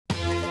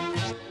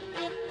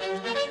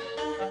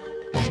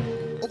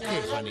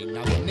honey.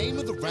 Now, the name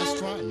of the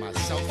restaurant and my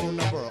cell phone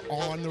number are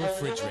on the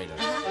refrigerator.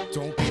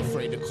 Don't be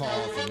afraid to call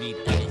if you need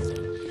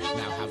anything.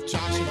 Now, have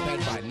Josh in bed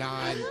by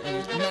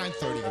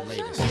 9:30 the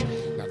latest.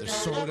 Now, there's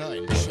soda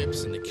and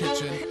chips in the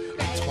kitchen,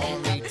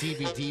 Atari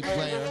DVD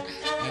player,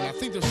 and I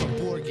think there's some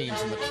board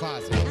games in the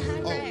closet.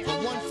 Oh,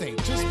 but one thing,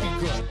 just be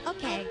good.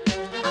 Okay.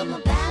 I'm a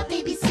bad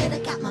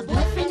babysitter, got my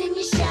boyfriend in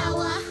your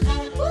shower.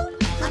 Woo!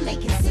 I'm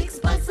making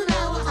 $6 an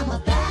hour. I'm a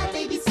bad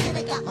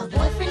babysitter, got my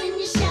boyfriend in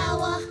your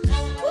shower.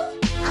 Woo!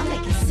 I'm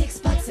making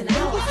 $6 an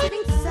hour.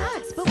 Babysitting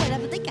sucks, but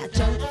whatever. They got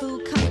junk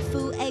food, kung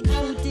fu, egg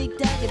food, dig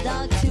dug, a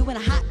dog too, and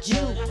a hot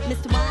Jew.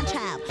 Mr. Wine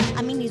Child.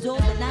 I mean, he's old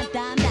but not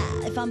dying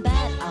out. If I'm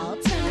bad, I'll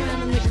turn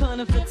around in the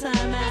corner for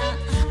timeout.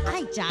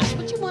 Alright, Josh,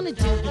 what you wanna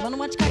do? You wanna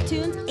watch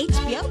cartoons?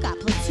 HBO got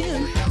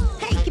Platoon.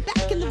 Hey, get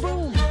back in the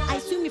room. I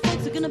assume your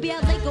folks are gonna be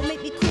out late. Go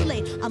make me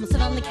Kool-Aid. I'ma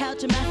sit on the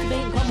couch and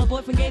masturbate and call my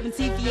boyfriend Gabe and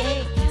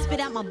CVA. Spit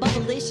out my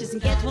bubblicious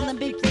and get one of them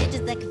big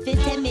fridges that can fit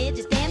 10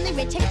 midgets. Damn, they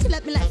rich. Hate to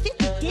let me like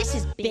 50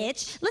 dishes,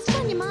 bitch. Let's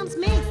find your mom's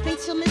mates. Think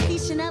she'll miss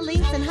these Chanel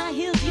links and high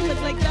heels. You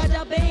look like Jar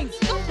Jar Binks.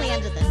 Go play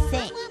under the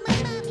sink.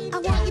 I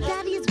want your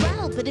daddy as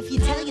well, but if you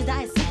tell your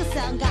dad sickle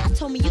cell, God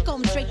told me you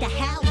going straight to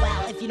hell.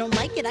 Well, if you don't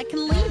like it, I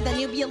can leave. Then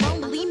you'll be alone.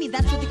 Believe me,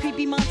 that's what the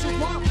creepy monsters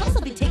want. Plus,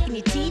 I'll be taking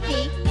your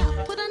TV.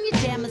 Put on your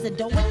jammies and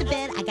don't wet the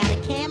bed. I got a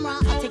camera.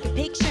 I'll take a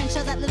picture and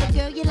show that little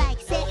girl you like,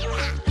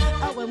 Sarah.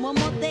 Oh, and one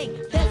more thing.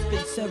 There's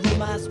been several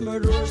mass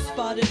murderers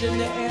spotted in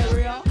the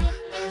area.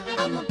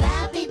 I'm a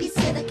bad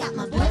babysitter, got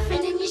my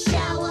boyfriend in your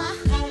shower.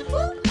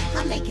 Woo!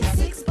 I'm making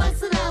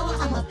 $6 an hour.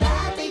 I'm a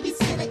bad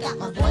babysitter, got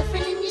my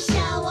boyfriend in your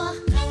shower.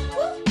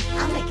 Woo!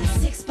 I'm making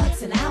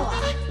 $6 an hour.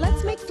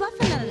 Let's make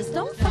fluffing out of this.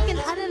 Don't fucking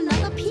utter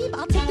another peep.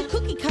 I'll take the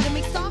cookie cutter,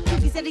 make soft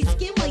cookies out of your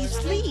skin while you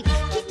sleep.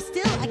 Keep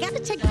still. I gotta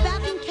check the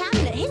bathroom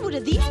cabinet. Hey, what are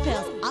these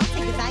pills? I'll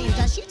take a Valium,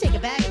 Josh. You take a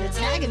bag and it's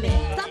tagging me.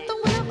 Stop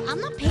throwing up. I'm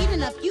not paid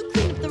enough. You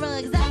clean up the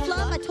rugs. That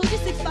fluff. I told you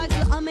 6 bags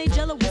of unmade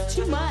jello was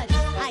too much.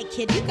 Alright,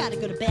 kid, you gotta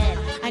go to bed.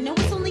 I know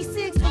it's only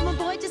 6, but my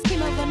boy just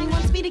came over and he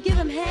wants me to give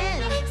him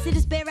head. Sit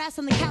his bare ass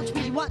on the couch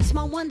when you watch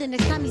Small Wonder.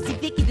 Next time you see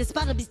Vicky, the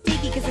spot'll be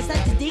sticky, cause I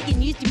started to dig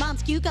and used your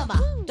mom's cucumber.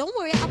 Don't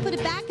worry, I'll put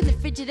it back in the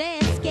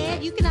Frigidaire.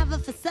 Scared, you can have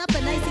it for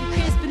supper, nice and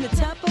crisp in the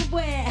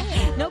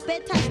Tupperware. No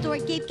bedtime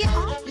story, Gabe, get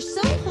off, you're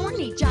so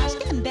horny. Josh,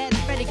 get in bed,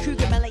 and Freddy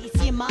Krueger might let you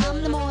see your mom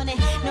in the morning.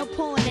 No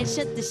porn and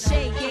shut the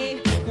shade,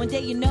 Gabe. One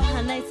day you know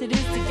how nice it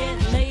is to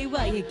get laid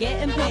while you're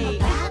getting paid. I'm a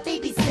bad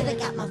babysitter,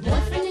 got my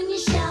boyfriend in your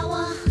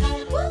shower.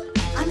 Woo!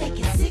 I'm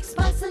making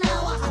 $6 an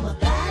hour. I'm a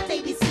bad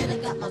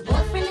babysitter, got my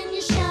boyfriend in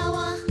your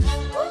shower.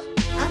 Woo!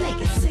 I'm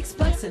making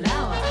 $6 an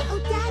hour. Oh,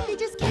 Dad, they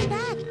just came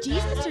back.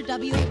 Jeez, Mr.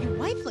 W, your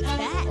wife looks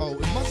bad. Oh,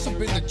 it must have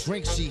been the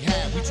drink she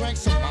had. We drank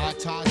some Mai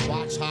Tais,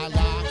 watched High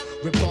Live,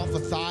 ripped off a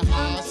thigh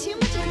highs. Too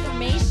much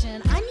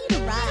information. I need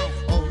a ride.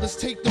 Oh, let's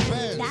take the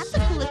Benz. That's the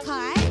coolest car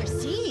I've ever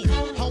seen.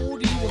 How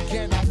old are you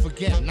again? I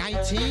forget.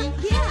 19?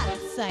 Yeah,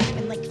 it's like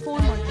in like 4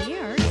 more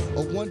years.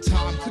 Oh, one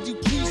time, could you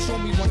please show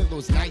me one of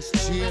those nice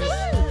chairs?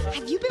 Woo!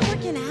 Have you been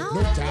working out?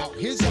 No doubt.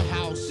 Here's your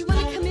house. You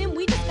wanna come in?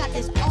 We just got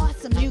this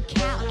awesome new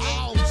couch.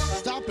 Ouch!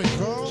 Stop it,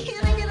 girl.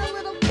 Can I get a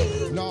little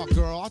peek? Nah,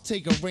 girl, I'll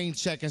take a rain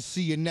check and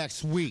see you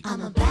next week.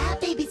 I'm a bad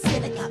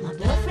babysitter, got my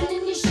boyfriend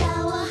in your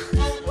shower.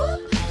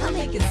 Woo! I'm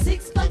making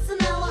 $6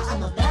 an hour.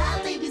 I'm a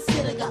bad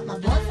babysitter, got my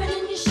boyfriend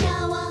in your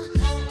shower.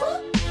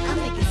 Woo! I'm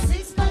making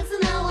 $6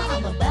 an hour.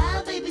 I'm a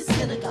bad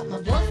babysitter, got my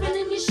boyfriend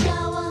in your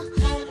shower.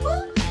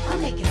 Woo!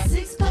 I'm making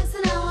 $6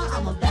 an hour.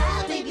 I'm a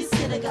bad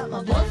babysitter, got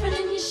my boyfriend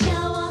in your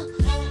shower.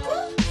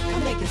 Woo!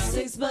 I'm making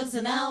 $6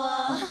 an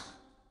hour.